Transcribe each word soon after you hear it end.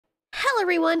Hello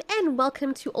everyone, and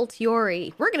welcome to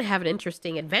Alteori. We're gonna have an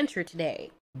interesting adventure today.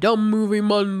 Dumb Movie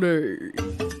Monday.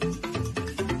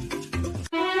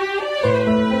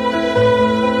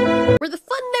 Where the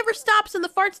fun never stops and the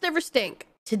farts never stink.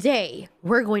 Today,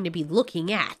 we're going to be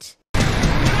looking at...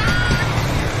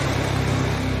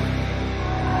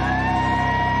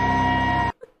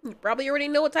 You probably already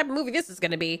know what type of movie this is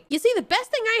gonna be. You see, the best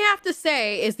thing I have to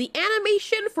say is the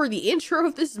animation for the intro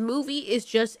of this movie is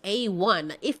just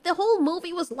A1. If the whole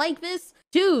movie was like this,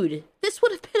 dude, this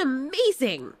would have been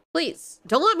amazing. Please,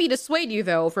 don't let me dissuade you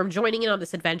though from joining in on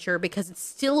this adventure because it's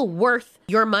still worth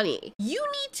your money. You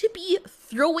need to be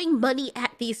throwing money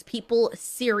at these people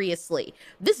seriously.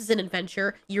 This is an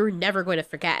adventure you're never going to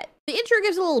forget. The intro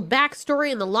gives a little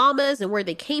backstory on the llamas and where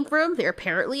they came from. They're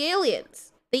apparently aliens.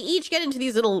 They each get into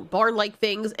these little barn-like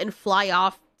things and fly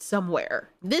off somewhere.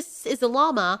 This is a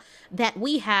llama that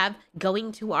we have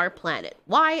going to our planet.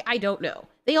 Why? I don't know.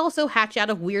 They also hatch out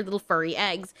of weird little furry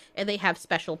eggs, and they have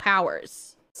special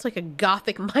powers. It's like a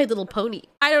gothic My Little Pony.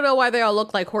 I don't know why they all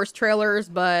look like horse trailers,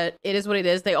 but it is what it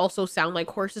is. They also sound like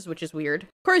horses, which is weird.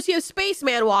 Of course, you have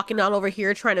Spaceman walking on over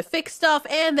here trying to fix stuff,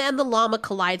 and then the llama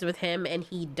collides with him, and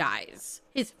he dies.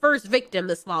 His first victim,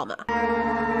 this llama.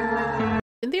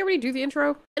 Didn't they already do the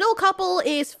intro? An old couple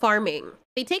is farming.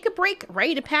 They take a break,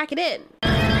 ready to pack it in.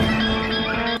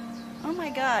 Oh my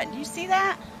God, you see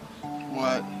that?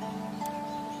 What?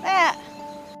 That.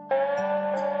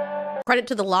 Credit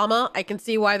to the llama. I can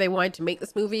see why they wanted to make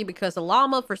this movie because the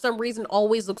llama, for some reason,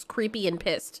 always looks creepy and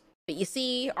pissed. But you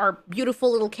see, our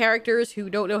beautiful little characters who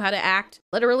don't know how to act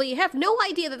literally have no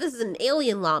idea that this is an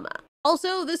alien llama.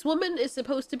 Also, this woman is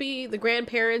supposed to be the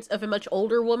grandparents of a much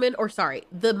older woman, or sorry,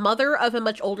 the mother of a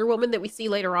much older woman that we see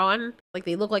later on. Like,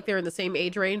 they look like they're in the same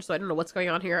age range, so I don't know what's going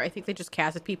on here. I think they just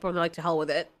casted people and they're like, to hell with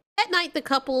it. At night, the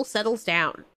couple settles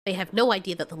down. They have no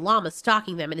idea that the llama's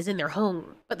stalking them and is in their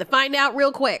home. But they find out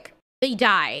real quick. They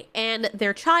die, and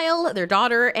their child, their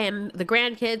daughter, and the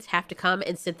grandkids have to come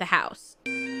and sit the house.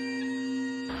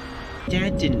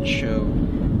 Dad didn't show.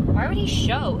 Why would he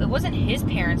show? It wasn't his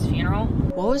parents' funeral.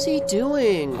 What was he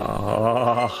doing?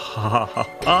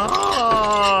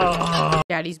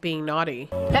 Daddy's being naughty.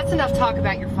 That's enough talk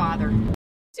about your father.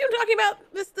 See what I'm talking about?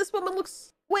 This woman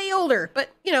looks way older, but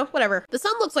you know, whatever. The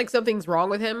son looks like something's wrong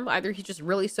with him. Either he's just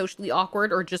really socially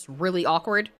awkward or just really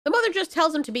awkward. The mother just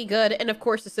tells him to be good, and of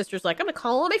course the sister's like, I'm gonna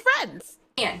call all my friends.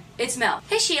 Ian, it's Mel.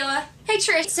 Hey Sheila. Hey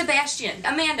Trish. Sebastian.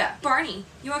 Amanda. Barney.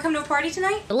 You wanna come to a party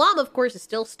tonight? The llama, of course, is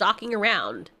still stalking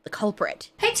around the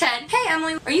culprit. Hey Ted. Hey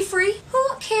Emily. Are you free? Who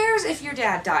cares if your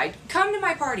dad died? Come to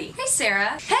my party. Hey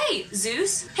Sarah. Hey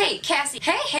Zeus. Hey Cassie.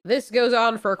 Hey. This goes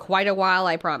on for quite a while,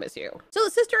 I promise you. So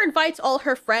the sister invites all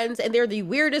her friends, and they're the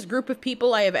weirdest group of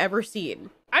people I have ever seen.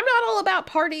 I'm not all about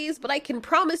parties, but I can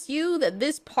promise you that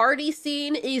this party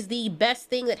scene is the best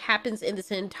thing that happens in this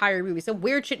entire movie. Some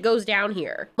weird shit goes down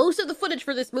here. Most of the footage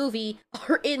for this movie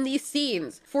are in these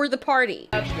scenes for the party.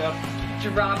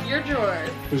 Drop your drawers.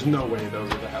 There's no way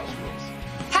those are the house rules.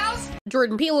 House.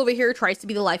 Jordan Peele over here tries to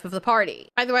be the life of the party.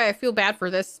 By the way, I feel bad for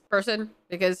this person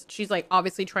because she's like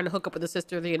obviously trying to hook up with the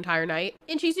sister the entire night.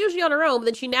 And she's usually on her own, but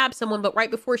then she nabs someone, but right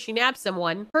before she nabs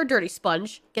someone, her dirty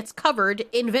sponge gets covered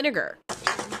in vinegar.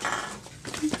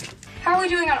 How are we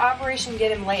doing on Operation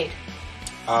Get Him Laid?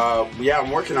 Yeah, I'm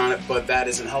working on it, but that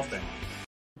isn't helping.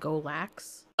 Go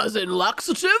lax. As in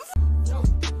laxative?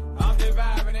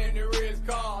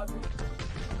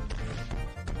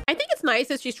 I think it's nice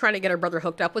that she's trying to get her brother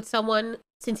hooked up with someone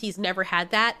since he's never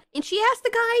had that. And she asked the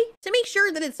guy to make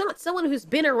sure that it's not someone who's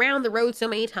been around the road so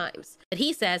many times. But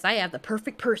he says, I have the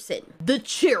perfect person. The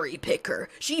cherry picker.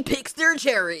 She picks their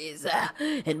cherries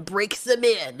and breaks them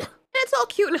in. And it's all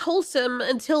cute and wholesome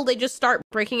until they just start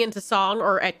breaking into song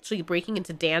or actually breaking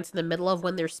into dance in the middle of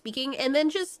when they're speaking. And then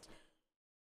just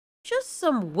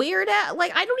some weird,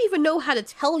 like, I don't even know how to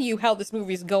tell you how this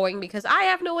movie's going because I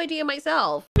have no idea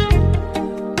myself.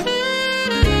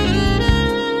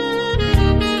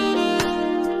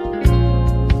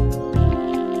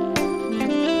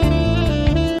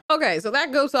 Okay, so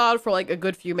that goes on for like a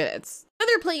good few minutes. Now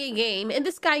they're playing a game, and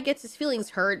this guy gets his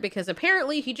feelings hurt because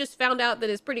apparently he just found out that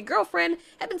his pretty girlfriend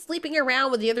had been sleeping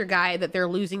around with the other guy that they're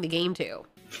losing the game to. I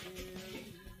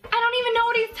don't even know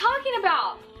what he's talking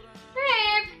about.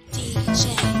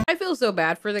 Babe. I feel so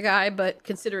bad for the guy, but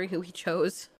considering who he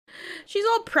chose. She's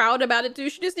all proud about it too.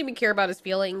 She doesn't even care about his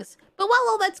feelings. But while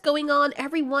all that's going on,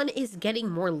 everyone is getting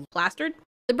more plastered.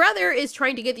 The brother is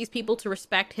trying to get these people to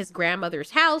respect his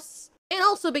grandmother's house. And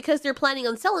also because they're planning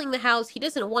on selling the house, he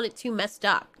doesn't want it too messed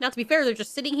up. Now, to be fair, they're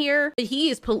just sitting here, but he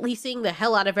is policing the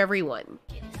hell out of everyone.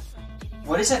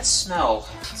 What is that smell?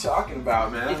 What are you talking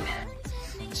about, man?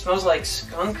 It smells like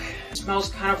skunk. It smells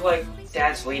kind of like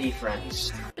Dad's lady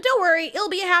friends. But don't worry, it'll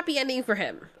be a happy ending for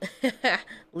him.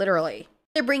 Literally.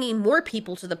 They're bringing more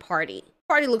people to the party.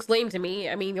 Party looks lame to me.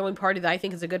 I mean, the only party that I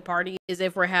think is a good party is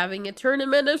if we're having a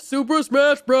tournament of Super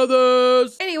Smash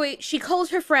Brothers. Anyway, she calls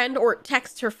her friend or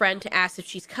texts her friend to ask if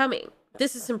she's coming.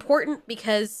 This is important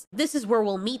because this is where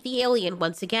we'll meet the alien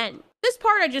once again. This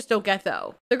part I just don't get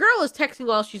though. The girl is texting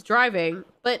while she's driving,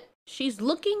 but she's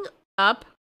looking up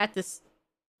at this,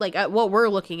 like at what we're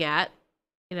looking at,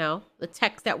 you know, the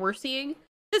text that we're seeing.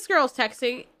 This girl's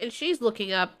texting and she's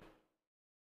looking up.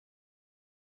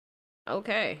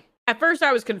 Okay. At first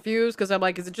I was confused because I'm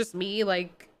like, is it just me?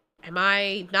 Like, am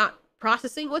I not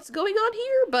processing what's going on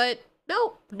here? But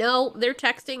no, they're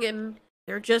texting and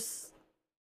they're just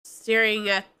staring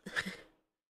at...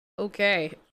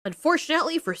 Okay.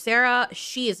 Unfortunately for Sarah,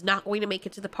 she is not going to make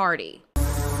it to the party.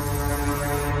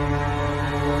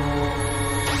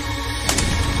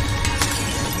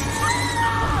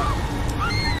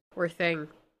 Poor thing.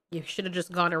 You should have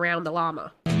just gone around the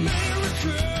llama.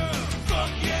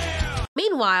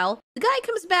 Meanwhile, the guy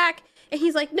comes back and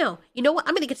he's like, no, you know what?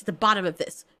 I'm gonna get to the bottom of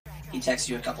this. He texted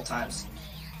you a couple times.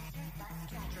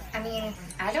 I mean,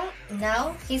 I don't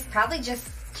know. He's probably just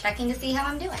checking to see how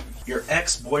I'm doing. Your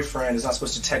ex-boyfriend is not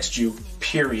supposed to text you,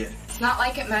 period. It's not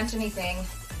like it meant anything.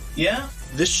 Yeah?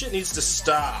 This shit needs to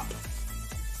stop.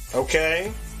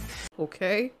 Okay?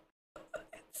 Okay.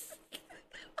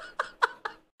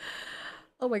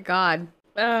 Oh my god.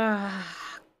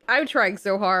 I'm trying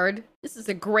so hard. This is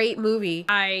a great movie. This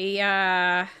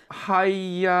guy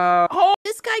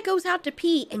goes out to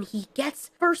pee and he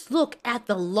gets first look at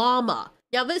the llama.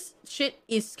 Now this shit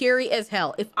is scary as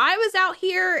hell. If I was out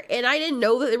here and I didn't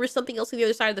know that there was something else on the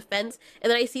other side of the fence,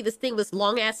 and then I see this thing with this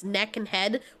long ass neck and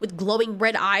head with glowing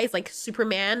red eyes like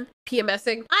Superman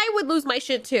PMSing, I would lose my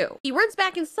shit too. He runs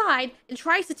back inside and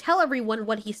tries to tell everyone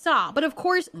what he saw, but of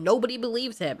course nobody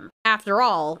believes him. After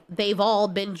all, they've all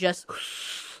been just,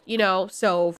 you know,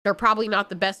 so they're probably not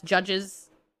the best judges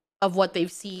of what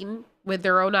they've seen with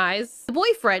their own eyes. The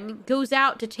boyfriend goes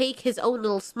out to take his own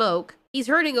little smoke. He's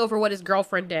hurting over what his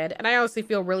girlfriend did, and I honestly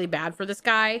feel really bad for this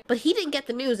guy, but he didn't get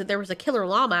the news that there was a killer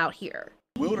llama out here.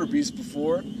 Wildebeest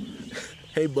before.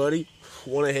 Hey buddy,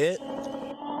 wanna hit?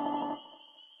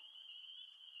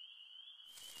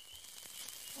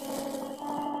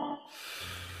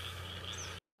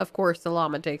 Of course, the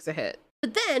llama takes a hit.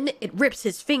 But then it rips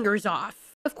his fingers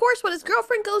off. Of course, when his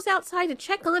girlfriend goes outside to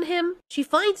check on him, she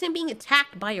finds him being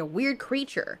attacked by a weird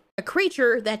creature. A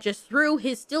creature that just threw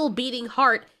his still beating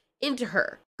heart into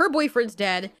her. Her boyfriend's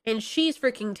dead, and she's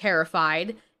freaking terrified.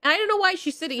 And I don't know why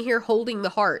she's sitting here holding the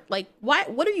heart. Like,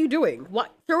 what are you doing?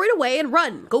 What? Throw it away and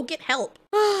run. Go get help.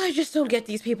 Oh, I just don't get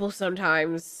these people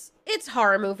sometimes. It's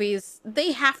horror movies.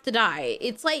 They have to die.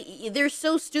 It's like, they're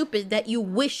so stupid that you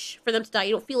wish for them to die.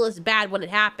 You don't feel as bad when it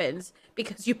happens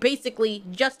because you basically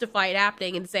justify it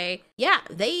happening and say, yeah,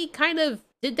 they kind of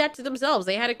did that to themselves.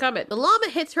 They had it coming. The llama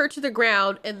hits her to the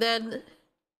ground and then...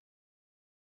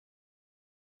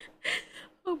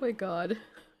 Oh my god.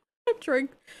 I'm trying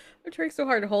so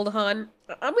hard to hold on.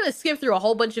 I'm gonna skip through a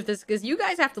whole bunch of this because you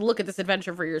guys have to look at this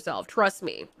adventure for yourself. Trust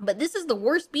me. But this is the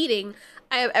worst beating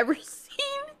I have ever seen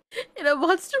in a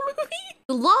monster movie.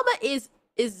 The llama is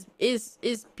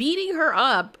beating her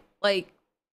up like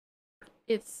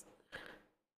it's...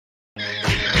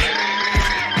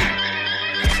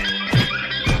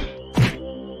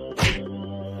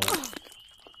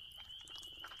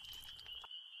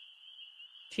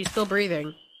 She's still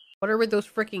breathing. What are with those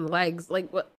freaking legs?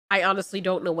 Like, what? I honestly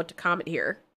don't know what to comment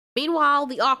here. Meanwhile,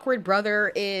 the awkward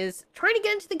brother is trying to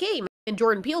get into the game, and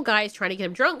Jordan Peele guy is trying to get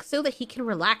him drunk so that he can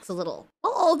relax a little.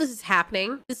 While all this is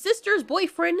happening, the sister's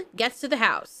boyfriend gets to the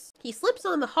house. He slips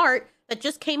on the heart that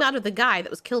just came out of the guy that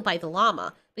was killed by the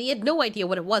llama, but he had no idea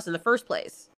what it was in the first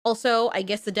place. Also, I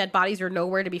guess the dead bodies are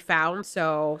nowhere to be found,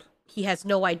 so he has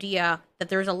no idea that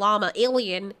there's a llama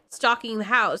alien stalking the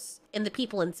house and the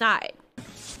people inside.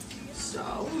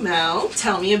 So, Mel,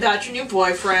 tell me about your new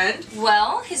boyfriend.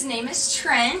 Well, his name is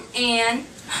Trent, and...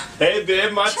 Hey,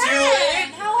 babe, my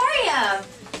Trent, how are ya?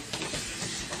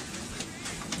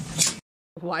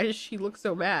 Why does she look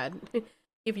so mad?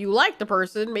 If you like the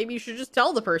person, maybe you should just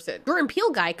tell the person. Jordan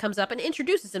Peele guy comes up and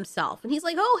introduces himself, and he's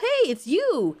like, oh, hey, it's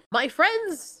you, my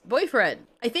friend's boyfriend.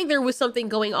 I think there was something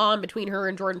going on between her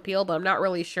and Jordan Peele, but I'm not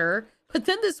really sure. But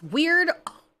then this weird,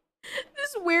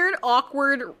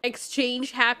 awkward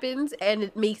exchange happens, and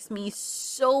it makes me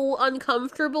so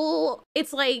uncomfortable.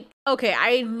 It's like, okay,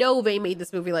 I know they made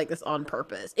this movie like this on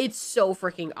purpose. It's so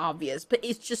freaking obvious, but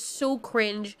it's just so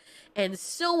cringe and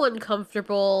so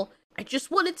uncomfortable. I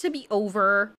just want it to be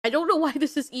over. I don't know why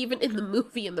this is even in the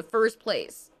movie in the first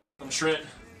place. I'm Trent,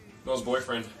 Bill's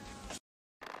boyfriend.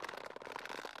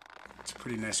 It's a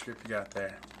pretty nice script you got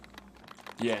there.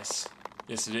 Yes.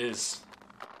 Yes, it is.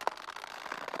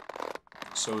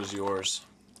 So is yours.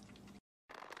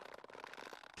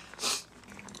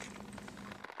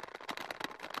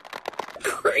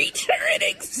 Creature in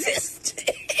existence.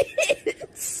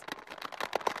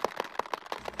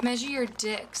 Measure your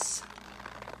dicks.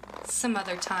 Some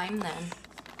other time then.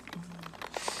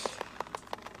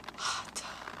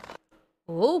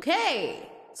 Okay.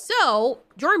 So,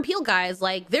 Jordan Peele guy is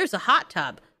like, there's a hot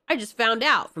tub. I just found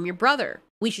out from your brother.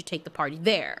 We should take the party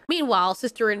there. Meanwhile,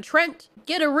 Sister and Trent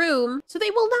get a room, so they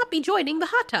will not be joining the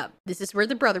hot tub. This is where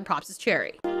the brother pops his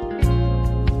cherry.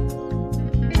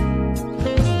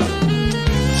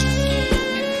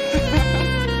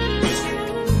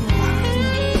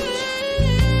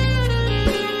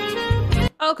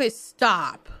 Okay,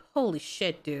 stop. Holy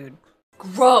shit, dude.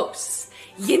 Gross.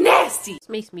 You nasty. This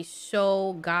makes me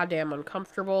so goddamn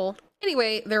uncomfortable.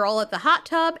 Anyway, they're all at the hot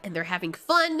tub and they're having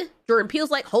fun. Jordan Peele's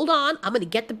like, hold on, I'm gonna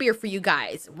get the beer for you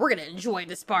guys. We're gonna enjoy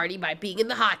this party by being in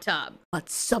the hot tub. But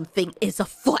something is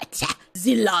afoot.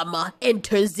 The llama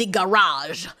enters the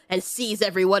garage and sees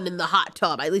everyone in the hot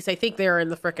tub. At least I think they're in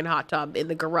the frickin' hot tub in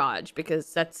the garage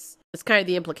because that's kind of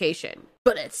the implication.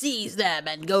 But it sees them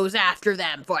and goes after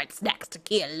them for its next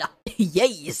kill.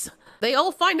 Yes. They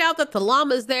all find out that the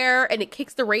llama's there and it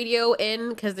kicks the radio in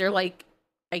because they're like,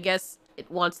 I guess it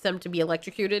wants them to be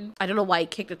electrocuted. I don't know why it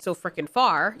kicked it so freaking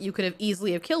far. You could have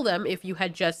easily have killed them if you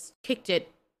had just kicked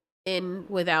it in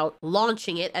without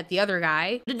launching it at the other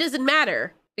guy. But it doesn't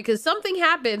matter because something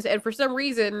happens and for some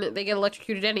reason they get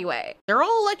electrocuted anyway. They're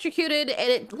all electrocuted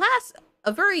and it lasts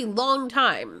a very long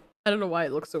time. I don't know why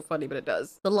it looks so funny, but it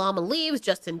does. The llama leaves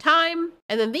just in time.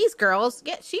 And then these girls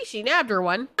get she nabbed her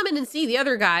one. Come in and see the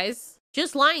other guys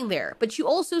just lying there. But you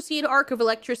also see an arc of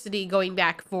electricity going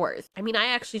back and forth. I mean, I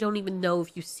actually don't even know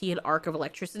if you see an arc of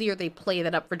electricity or they play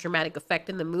that up for dramatic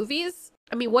effect in the movies.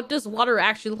 I mean, what does water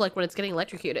actually look like when it's getting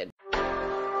electrocuted?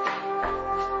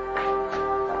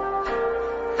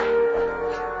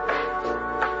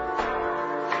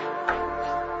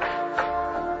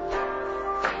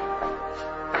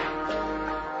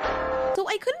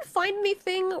 I couldn't find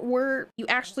anything where you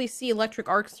actually see electric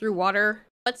arcs through water.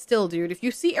 But still, dude, if you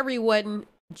see everyone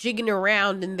jigging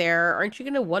around in there, aren't you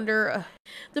gonna wonder?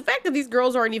 The fact that these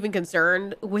girls aren't even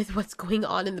concerned with what's going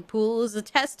on in the pool is a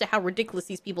test to how ridiculous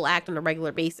these people act on a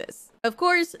regular basis. Of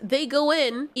course, they go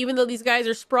in, even though these guys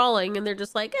are sprawling, and they're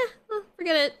just like,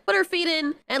 forget it. Put our feet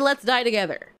in, and let's die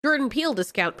together. Jordan Peele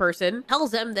discount person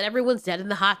tells them that everyone's dead in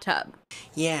the hot tub.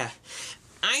 Yeah,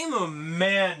 I'm a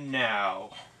man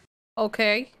now.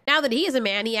 Okay. Now that he is a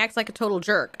man, he acts like a total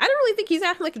jerk. I don't really think he's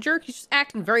acting like a jerk. He's just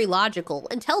acting very logical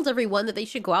and tells everyone that they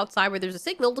should go outside where there's a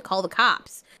signal to call the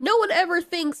cops. No one ever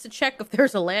thinks to check if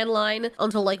there's a landline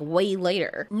until like way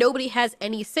later. Nobody has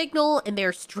any signal and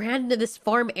they're stranded in this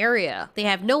farm area. They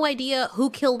have no idea who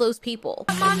killed those people.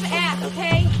 Mom's ass,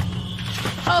 okay?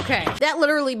 Okay. That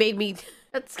literally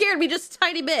that scared me just a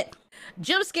tiny bit.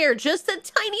 Jump scare just a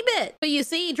tiny bit. But you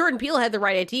see, Jordan Peele had the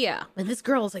right idea. And this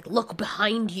girl is like, look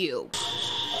behind you.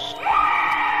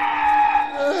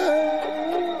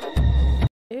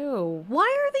 Ew,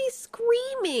 why are they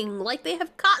screaming like they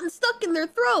have cotton stuck in their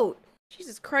throat?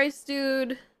 Jesus Christ,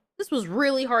 dude. This was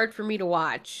really hard for me to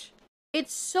watch.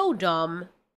 It's so dumb.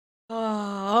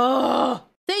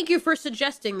 Thank you for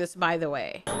suggesting this, by the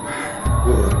way.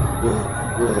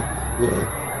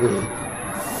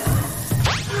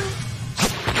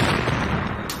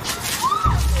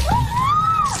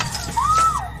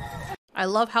 I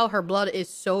love how her blood is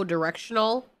so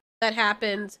directional. That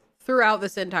happens throughout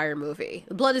this entire movie.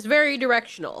 The blood is very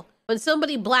directional. When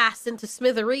somebody blasts into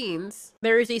smithereens,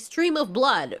 there is a stream of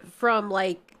blood from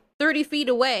like 30 feet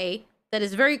away that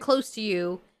is very close to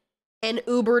you and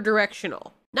uber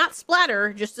directional. Not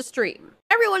splatter, just a stream.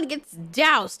 Everyone gets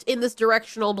doused in this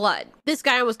directional blood. This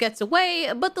guy almost gets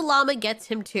away, but the llama gets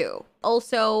him too.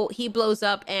 Also, he blows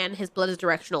up and his blood is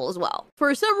directional as well.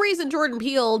 For some reason, Jordan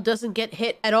Peele doesn't get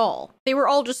hit at all. They were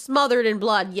all just smothered in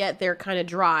blood, yet they're kind of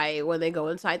dry when they go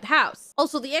inside the house.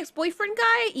 Also, the ex-boyfriend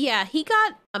guy, yeah, he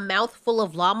got a mouthful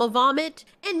of llama vomit,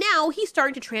 and now he's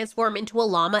starting to transform into a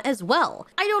llama as well.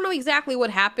 I don't know exactly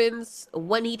what happens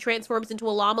when he transforms into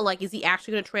a llama. Like, is he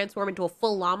actually going to transform into a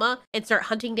full llama and start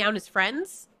hunting down his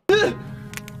friends?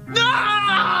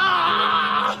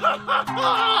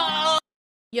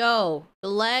 Yo, the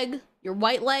leg, your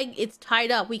white leg, it's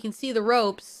tied up. We can see the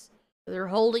ropes. They're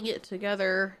holding it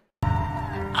together.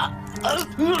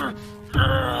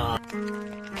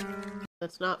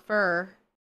 That's not fur.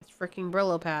 It's freaking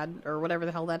Brillo pad or whatever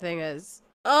the hell that thing is.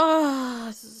 Oh,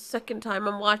 this is the second time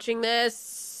I'm watching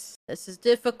this. This is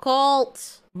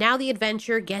difficult. Now the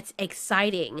adventure gets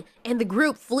exciting, and the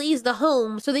group flees the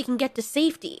home so they can get to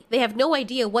safety. They have no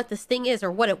idea what this thing is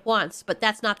or what it wants, but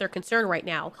that's not their concern right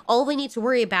now. All they need to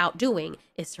worry about doing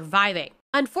is surviving.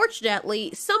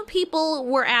 Unfortunately, some people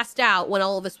were asked out when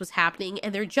all of this was happening,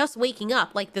 and they're just waking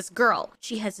up, like this girl.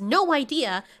 She has no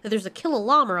idea that there's a killer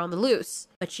llama on the loose,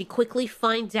 but she quickly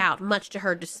finds out, much to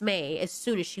her dismay, as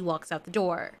soon as she walks out the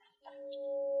door.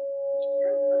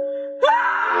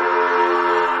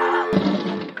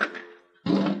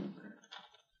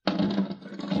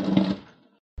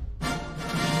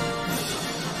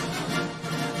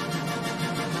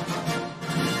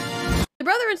 The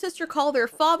brother and sister call their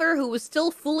father, who was still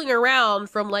fooling around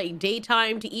from like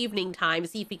daytime to evening time, to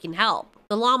see if he can help.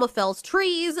 The llama fells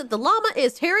trees. The llama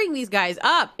is tearing these guys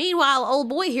up. Meanwhile, old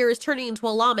boy here is turning into a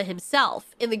llama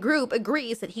himself, and the group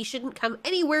agrees that he shouldn't come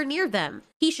anywhere near them.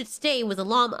 He should stay with a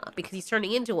llama because he's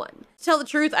turning into one. To tell the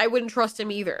truth, I wouldn't trust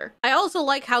him either. I also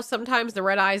like how sometimes the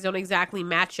red eyes don't exactly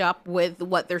match up with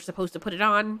what they're supposed to put it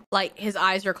on. Like his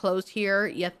eyes are closed here,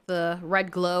 yet the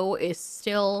red glow is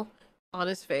still on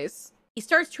his face. He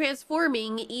starts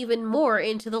transforming even more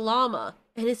into the llama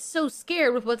and is so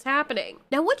scared with what's happening.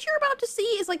 Now, what you're about to see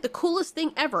is like the coolest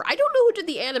thing ever. I don't know who did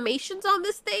the animations on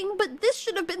this thing, but this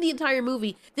should have been the entire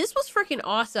movie. This was freaking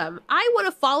awesome. I want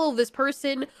to follow this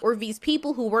person or these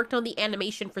people who worked on the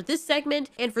animation for this segment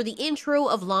and for the intro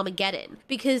of LLAMAGEDDON,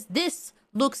 because this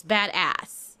looks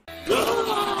badass.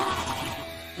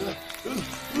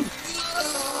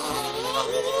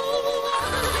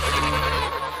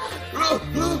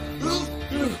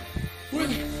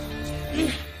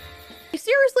 I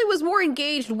seriously was more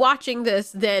engaged watching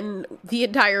this than the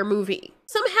entire movie.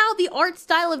 Somehow the art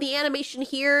style of the animation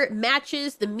here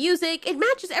matches the music. It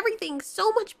matches everything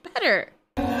so much better.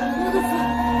 Is it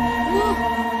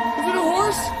a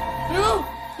horse? No.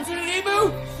 Is it an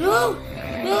emu? No.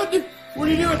 What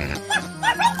are you doing?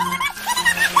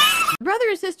 The brother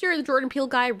and sister and the Jordan Peele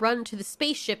guy run to the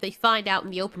spaceship they find out in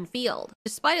the open field.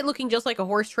 Despite it looking just like a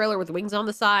horse trailer with wings on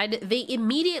the side, they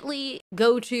immediately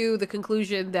go to the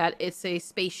conclusion that it's a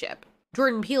spaceship.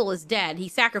 Jordan Peele is dead. He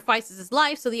sacrifices his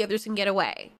life so the others can get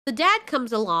away. The dad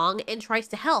comes along and tries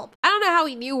to help. I don't know how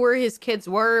he knew where his kids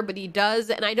were, but he does,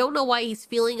 and I don't know why he's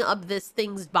feeling up this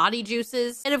thing's body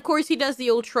juices. And of course he does the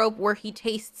old trope where he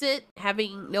tastes it,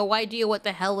 having no idea what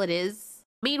the hell it is.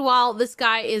 Meanwhile, this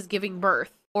guy is giving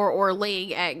birth. Or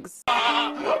laying eggs.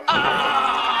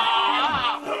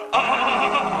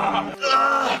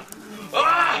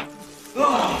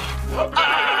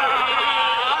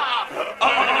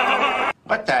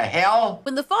 What the hell?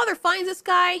 When the father finds this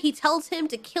guy, he tells him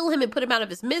to kill him and put him out of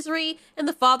his misery, and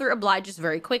the father obliges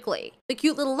very quickly. The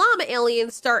cute little llama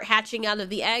aliens start hatching out of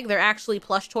the egg. They're actually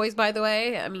plush toys, by the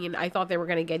way. I mean, I thought they were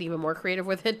going to get even more creative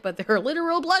with it, but they're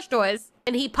literal plush toys.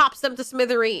 And he pops them to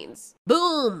smithereens.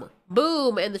 Boom!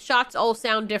 Boom! And the shots all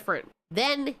sound different.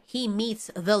 Then he meets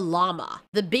the llama,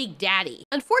 the big daddy.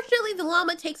 Unfortunately, the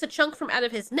llama takes a chunk from out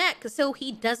of his neck, so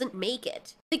he doesn't make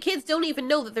it. The kids don't even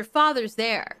know that their father's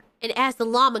there. And as the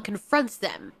llama confronts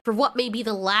them for what may be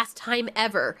the last time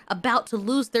ever, about to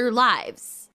lose their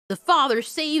lives, the father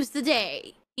saves the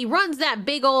day. He runs that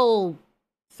big old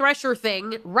thresher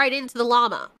thing right into the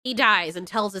llama. He dies and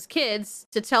tells his kids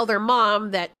to tell their mom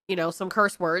that, you know, some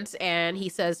curse words, and he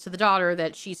says to the daughter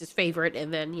that she's his favorite,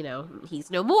 and then, you know,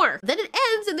 he's no more. Then it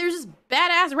ends and there's this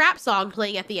badass rap song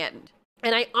playing at the end.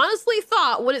 And I honestly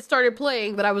thought when it started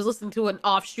playing that I was listening to an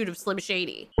offshoot of Slim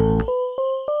Shady.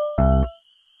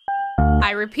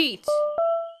 I repeat,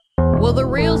 will the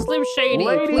real Slim Shady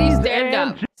please stand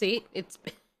up? See, it's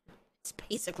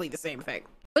basically the same thing.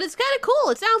 But it's kind of cool.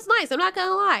 It sounds nice. I'm not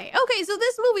gonna lie. Okay, so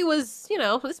this movie was, you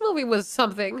know, this movie was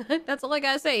something. That's all I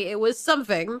gotta say. It was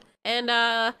something.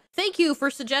 And thank you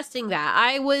for suggesting that.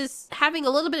 I was having a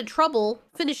little bit of trouble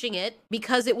finishing it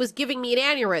because it was giving me an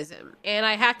aneurysm. And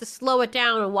I had to slow it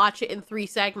down and watch it in 3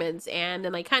 segments. And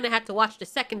then I kind of had to watch it a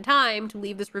second time to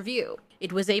leave this review.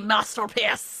 It was a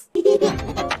masterpiece.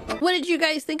 What did you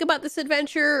guys think about this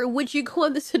adventure? Would you go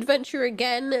on this adventure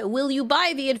again? Will you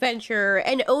buy the adventure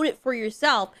and own it for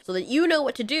yourself so that you know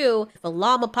what to do if a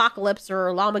llama apocalypse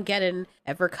or LLAMAGEDDON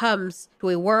ever comes to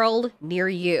a world near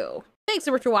you? Thanks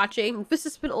so much for watching. This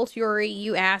has been Alteori.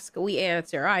 You ask, we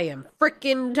answer. I am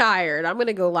freaking tired. I'm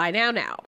gonna go lie down now.